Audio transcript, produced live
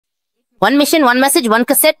One mission, one message, one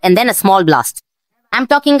cassette, and then a small blast. I'm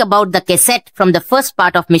talking about the cassette from the first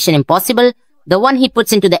part of Mission Impossible, the one he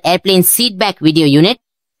puts into the airplane's seatback video unit.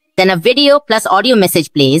 Then a video plus audio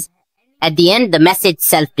message plays. At the end, the message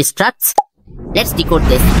self-destructs. Let's decode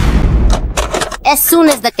this. As soon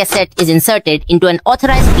as the cassette is inserted into an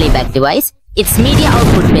authorized playback device, its media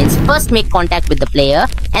output pins first make contact with the player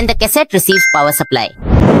and the cassette receives power supply.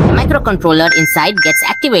 The microcontroller inside gets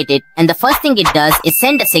activated and the first thing it does is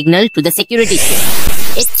send a signal to the security chip.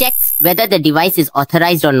 It checks whether the device is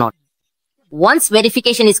authorized or not. Once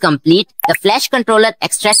verification is complete, the flash controller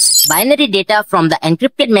extracts binary data from the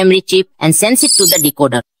encrypted memory chip and sends it to the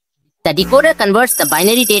decoder. The decoder converts the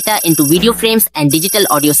binary data into video frames and digital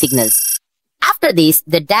audio signals. After this,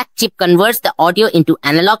 the DAC chip converts the audio into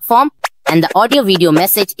analog form and the audio-video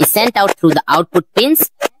message is sent out through the output pins,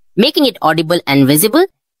 making it audible and visible.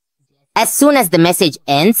 As soon as the message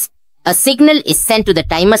ends, a signal is sent to the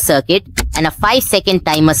timer circuit and a 5-second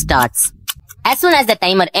timer starts. As soon as the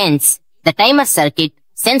timer ends, the timer circuit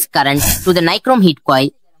sends current to the nichrome heat coil,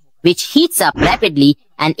 which heats up rapidly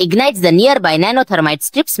and ignites the nearby nanothermite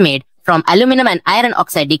strips made from aluminum and iron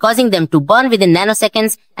oxide, causing them to burn within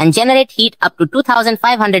nanoseconds and generate heat up to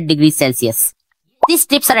 2500 degrees Celsius. These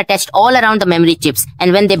strips are attached all around the memory chips,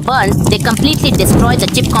 and when they burn, they completely destroy the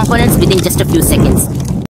chip components within just a few seconds.